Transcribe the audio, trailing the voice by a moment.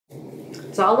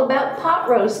It's all about pot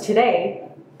roast today,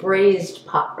 braised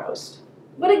pot roast.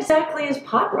 What exactly is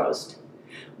pot roast?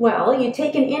 Well, you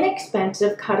take an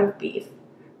inexpensive cut of beef,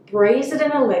 braise it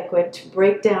in a liquid to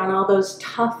break down all those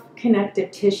tough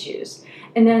connective tissues,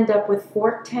 and end up with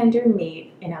fork tender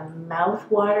meat in a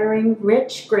mouth-watering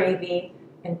rich gravy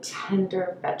and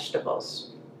tender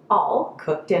vegetables, all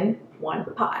cooked in one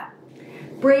pot.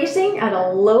 Braising at a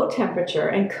low temperature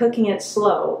and cooking it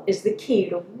slow is the key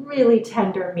to really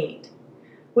tender meat,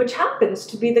 which happens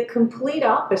to be the complete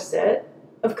opposite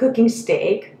of cooking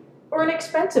steak or an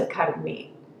expensive cut of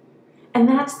meat. And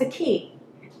that's the key.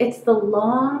 It's the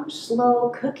long, slow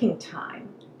cooking time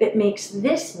that makes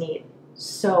this meat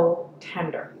so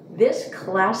tender. This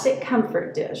classic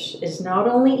comfort dish is not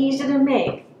only easy to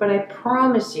make, but I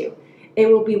promise you, it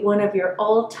will be one of your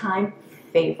all-time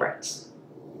favorites.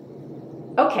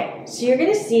 Okay, so you're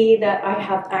gonna see that I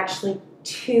have actually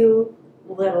two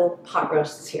little pot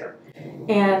roasts here.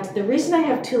 And the reason I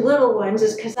have two little ones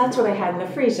is because that's what I had in the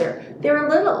freezer. They're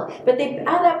little, but they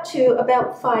add up to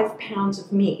about 5 pounds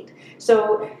of meat.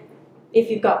 So if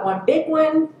you've got one big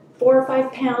one, 4 or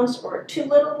 5 pounds, or two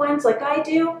little ones like I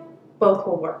do, both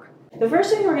will work. The first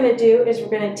thing we're going to do is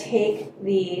we're going to take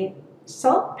the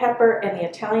salt, pepper, and the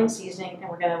Italian seasoning,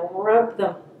 and we're going to rub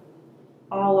them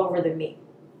all over the meat.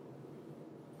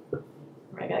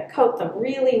 We're going to coat them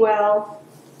really well.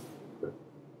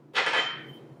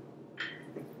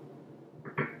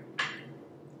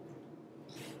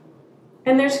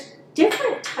 And there's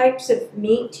different types of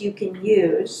meat you can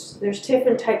use. There's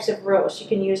different types of roast. You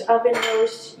can use oven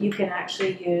roast. You can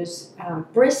actually use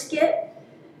brisket.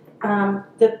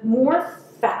 The more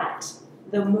fat,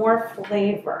 the more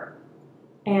flavor.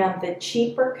 And the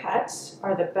cheaper cuts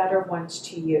are the better ones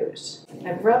to use.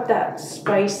 I've rubbed that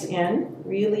spice in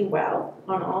really well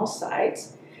on all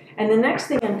sides. And the next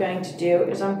thing I'm going to do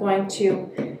is I've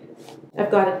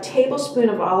got a tablespoon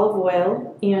of olive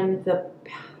oil in the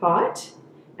pot,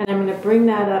 and I'm going to bring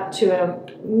that up to a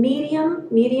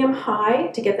medium high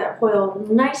to get that oil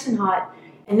nice and hot.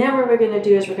 And then what we're going to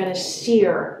do is we're going to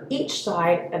sear each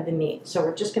side of the meat. So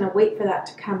we're just going to wait for that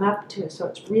to come up to so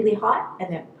it's really hot,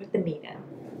 and then put the meat in.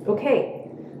 Okay,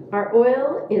 our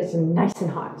oil is nice and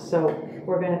hot, so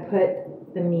we're going to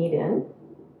put the meat in.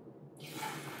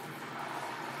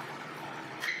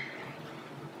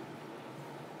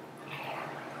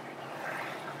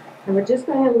 And we're just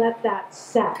going to let that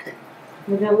set.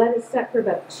 We're going to let it set for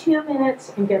about 2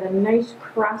 minutes and get a nice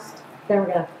crust. Then we're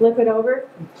going to flip it over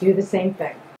and do the same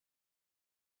thing.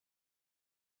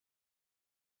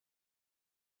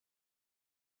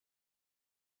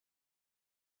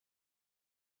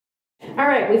 All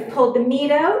right, we've pulled the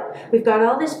meat out. We've got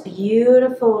all this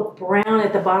beautiful brown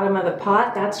at the bottom of the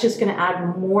pot. That's just going to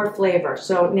add more flavor.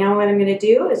 So now what I'm going to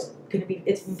do is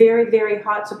it's very, very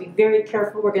hot, so be very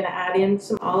careful. We're going to add in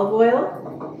some olive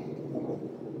oil.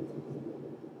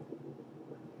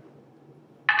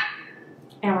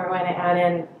 And we're going to add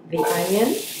in the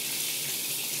onion.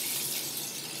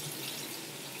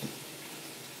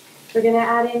 We're going to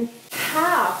add in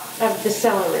half of the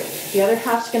celery. The other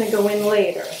half's going to go in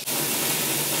later.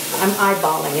 I'm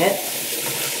eyeballing it.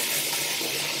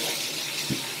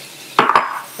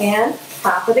 And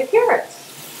half of the carrots.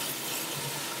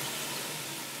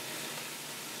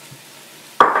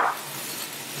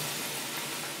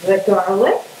 The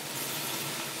garlic.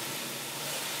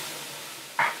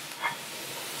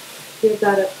 Give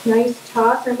that a nice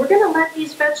toss, and we're going to let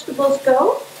these vegetables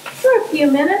go for a few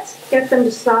minutes, get them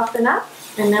to soften up,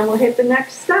 and then we'll hit the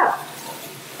next step.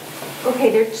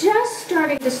 Okay, they're just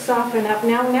starting to soften up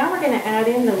now. Now we're going to add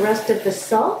in the rest of the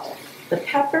salt, the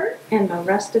pepper, and the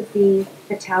rest of the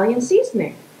Italian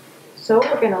seasoning. So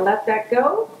we're going to let that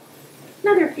go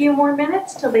another few more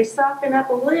minutes till they soften up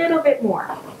a little bit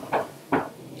more.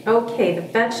 Okay, the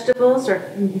vegetables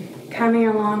are coming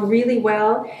along really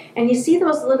well, and you see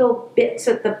those little bits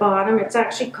at the bottom. It's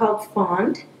actually called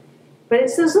fond, but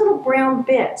it's those little brown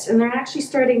bits, and they're actually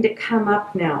starting to come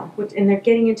up now, and they're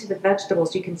getting into the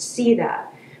vegetables. You can see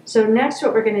that. So next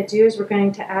what we're going to do is we're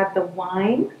going to add the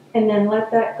wine and then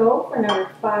let that go for another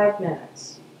 5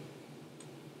 minutes.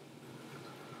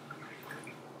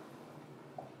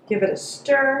 Give it a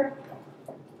stir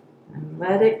and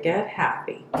let it get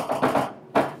happy.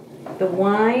 The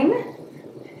wine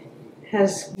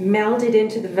has melded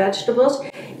into the vegetables.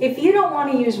 If you don't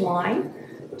want to use wine,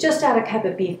 just add a cup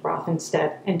of beef broth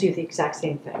instead and do the exact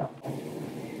same thing.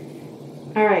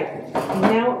 All right,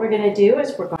 now what we're going to do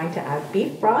is we're going to add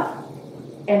beef broth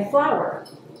and flour.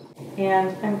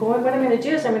 And what I'm going to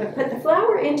do is I'm going to put the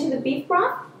flour into the beef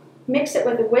broth, mix it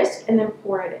with a whisk, and then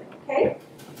pour it in, okay?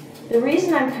 The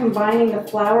reason I'm combining the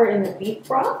flour and the beef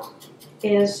broth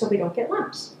is so we don't get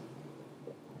lumps.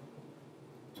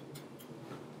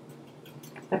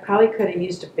 I probably could have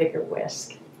used a bigger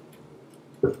whisk,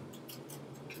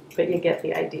 but you get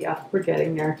the idea. We're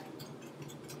getting there.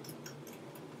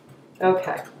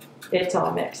 Okay, it's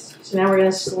all mixed. So now we're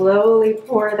going to slowly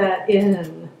pour that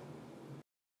in.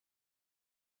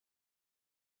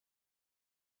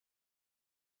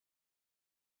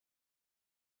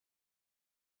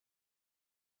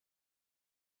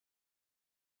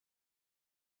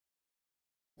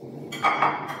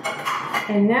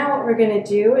 And now what we're going to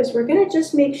do is we're going to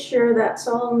just make sure that's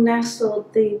all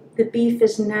nestled, the beef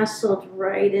is nestled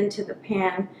right into the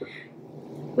pan.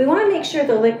 We want to make sure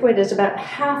the liquid is about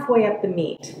halfway up the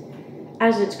meat.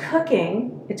 As it's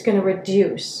cooking, it's going to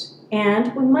reduce.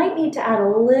 And we might need to add a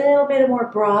little bit more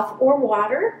broth or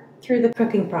water through the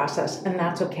cooking process, and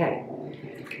that's okay.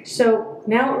 So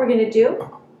now what we're going to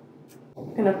do,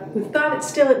 we've got it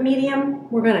still at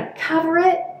medium, we're going to cover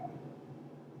it.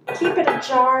 Keep it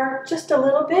ajar just a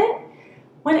little bit.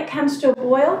 When it comes to a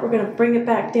boil, we're going to bring it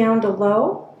back down to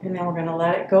low, and then we're going to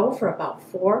let it go for about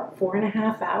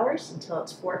 4.5 hours until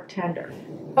it's fork tender.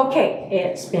 Okay,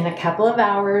 it's been a couple of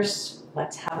hours.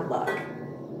 Let's have a look.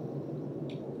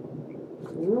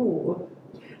 Ooh,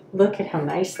 look at how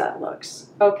nice that looks.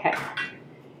 Okay,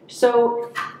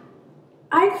 so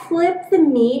I flipped the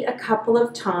meat a couple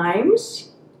of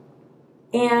times,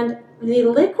 and the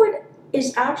liquid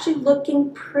is actually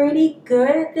looking pretty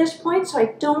good at this point, so I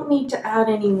don't need to add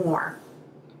any more.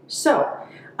 So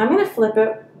I'm going to flip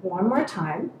it one more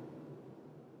time.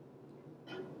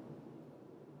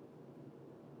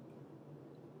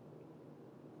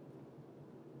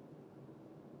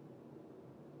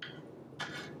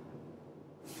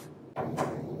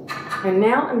 And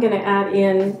now I'm going to add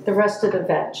in the rest of the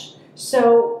veg.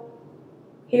 So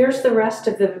here's the rest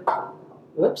of the,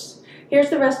 here's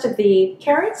the rest of the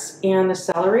carrots and the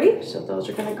celery. So those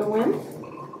are going to go in.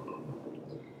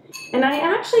 And I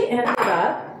actually ended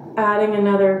up adding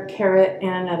another carrot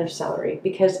and another celery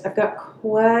because I've got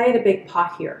quite a big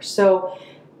pot here. So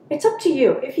it's up to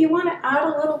you. If you want to add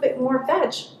a little bit more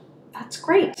veg, that's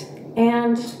great.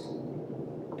 And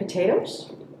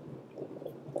potatoes.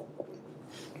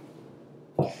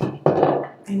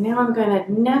 And now I'm going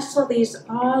to nestle these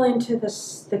all into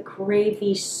the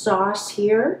gravy sauce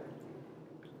here.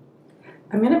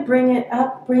 I'm going to bring it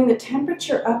up, bring the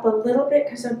temperature up a little bit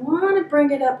because I want to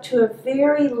bring it up to a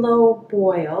very low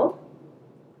boil.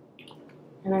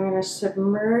 And I'm going to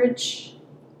submerge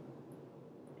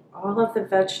all of the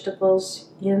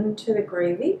vegetables into the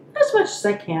gravy as much as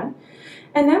I can.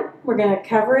 And then we're going to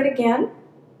cover it again.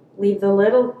 Leave the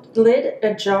little lid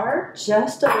ajar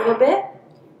just a little bit.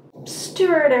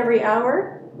 Stir it every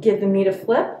hour. Give the meat a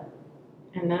flip.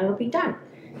 And then it'll be done.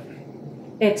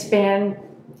 It's been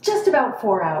just about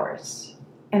 4 hours,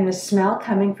 and the smell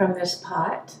coming from this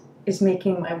pot is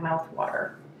making my mouth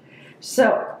water.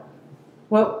 So,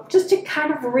 well, just to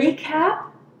kind of recap,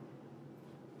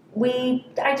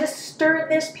 I just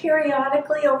stirred this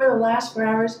periodically over the last 4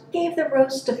 hours, gave the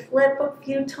roast a flip a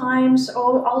few times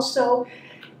also,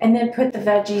 and then put the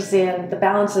veggies in, the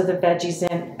balance of the veggies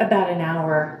in about an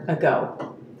hour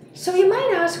ago. So you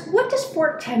might ask, what does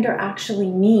fork tender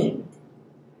actually mean?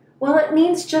 Well, it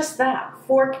means just that,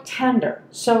 fork tender.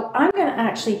 So I'm going to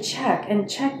actually check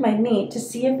my meat to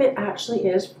see if it actually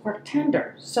is fork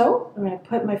tender. So I'm going to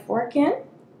put my fork in.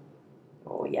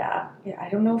 Oh yeah, I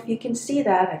don't know if you can see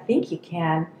that. I think you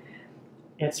can.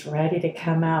 It's ready to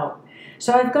come out.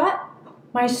 So I've got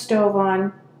my stove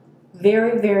on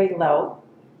very, very low,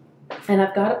 and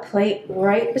I've got a plate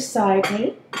right beside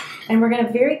me, and we're going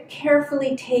to very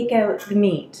carefully take out the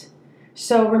meat.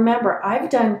 So remember, I've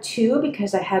done 2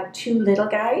 because I had 2 little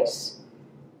guys.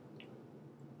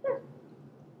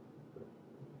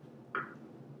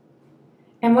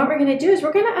 And what we're going to do is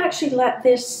we're going to actually let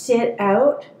this sit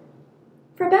out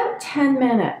for about 10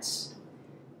 minutes.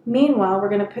 Meanwhile, we're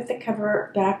going to put the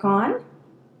cover back on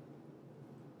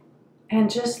and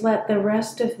just let the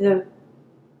rest of the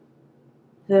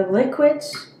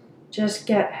liquids just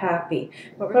get happy.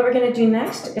 What we're going to do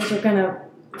next is we're going to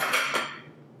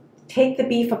take the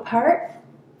beef apart,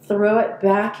 throw it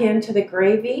back into the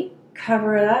gravy,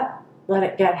 cover it up, let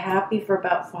it get happy for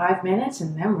about 5 minutes,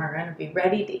 and then we're going to be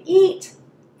ready to eat.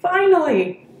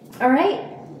 Finally! All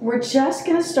right, we're just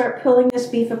going to start pulling this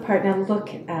beef apart. Now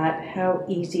look at how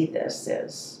easy this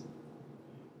is.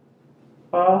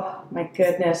 Oh my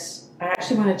goodness. I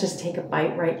actually want to just take a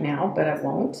bite right now, but I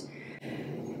won't.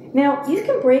 Now you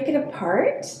can break it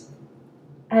apart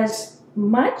as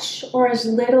much or as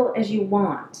little as you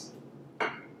want.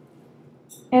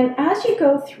 And as you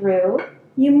go through,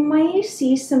 you may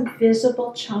see some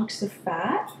visible chunks of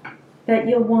fat that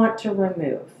you'll want to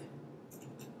remove.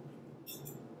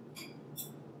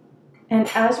 And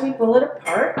as we pull it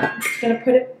apart, I'm just going to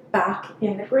put it back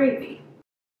in the gravy.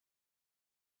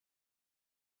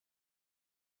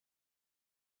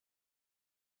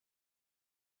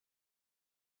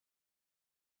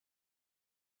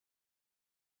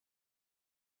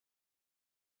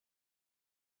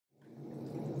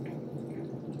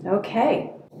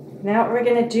 Okay, now what we're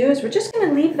going to do is we're just going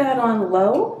to leave that on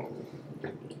low,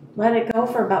 let it go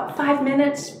for about 5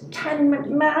 minutes,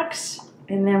 10 max,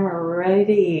 and then we're ready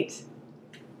to eat.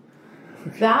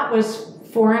 That was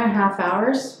 4.5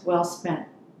 hours well spent.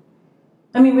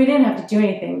 I mean, we didn't have to do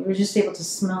anything. We were just able to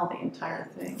smell the entire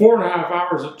thing. 4.5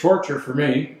 hours of torture for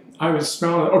me. I was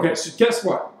smelling it. Okay, so guess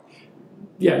what?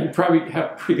 Yeah, you probably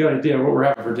have a pretty good idea what we're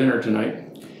having for dinner tonight.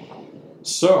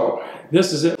 So,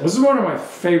 this is it. This is one of my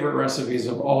favorite recipes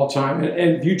of all time.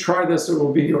 And if you try this, it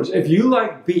will be yours. If you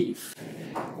like beef,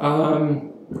 well,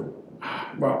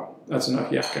 that's enough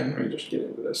yakking. Let me just get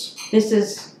into this. This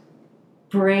is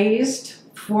braised,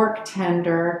 fork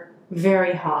tender,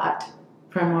 very hot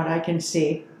from what I can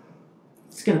see.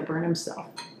 It's going to burn himself.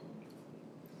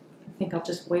 I think I'll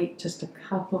just wait just a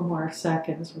couple more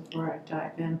seconds before I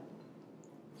dive in.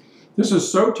 This is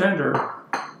so tender.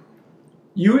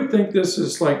 You would think this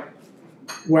is like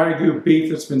Wagyu beef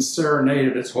that's been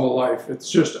serenaded its whole life. It's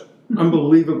just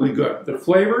unbelievably good. The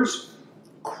flavors,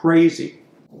 crazy.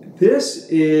 This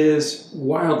is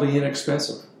wildly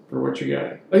inexpensive for what you're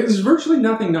getting. Like, there's virtually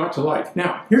nothing not to like.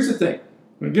 Now, here's the thing.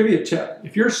 I'm going to give you a tip.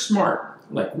 If you're smart,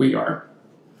 like we are,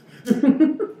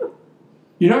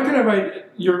 you're not going to bite,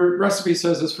 your recipe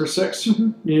says it's for 6,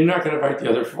 you're not going to bite the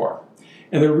other 4.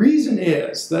 And the reason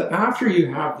is that after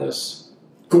you have this,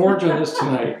 gorge on this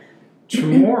tonight,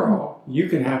 tomorrow you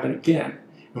can have it again.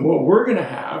 And what we're going to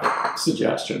have,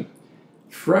 suggestion,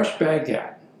 fresh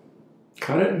baguette,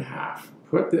 cut it in half,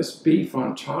 put this beef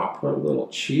on top, put a little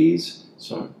cheese,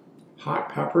 some hot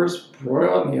peppers,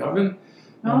 broil it in the oven.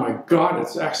 Oh my God,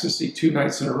 it's ecstasy 2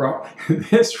 nights in a row.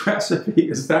 This recipe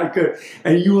is that good.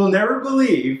 And you will never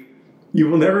believe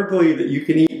that you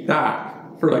can eat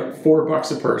that for like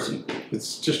 $4 a person.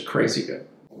 It's just crazy good.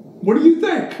 What do you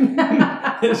think?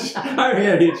 I haven't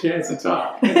had a chance to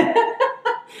talk.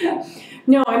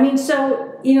 No, I mean,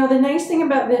 so, you know, the nice thing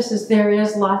about this is there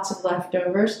is lots of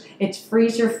leftovers. It's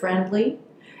freezer friendly.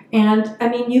 And, I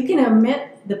mean, you can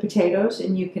omit the potatoes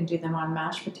and you can do them on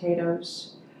mashed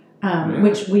potatoes,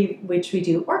 which we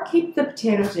do, or keep the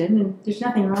potatoes in. And there's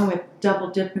nothing wrong with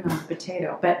double dipping on the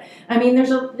potato. But, I mean,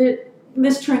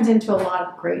 this turns into a lot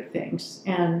of great things.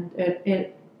 And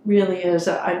it really is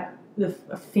a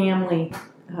family,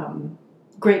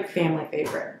 great family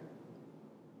favorite.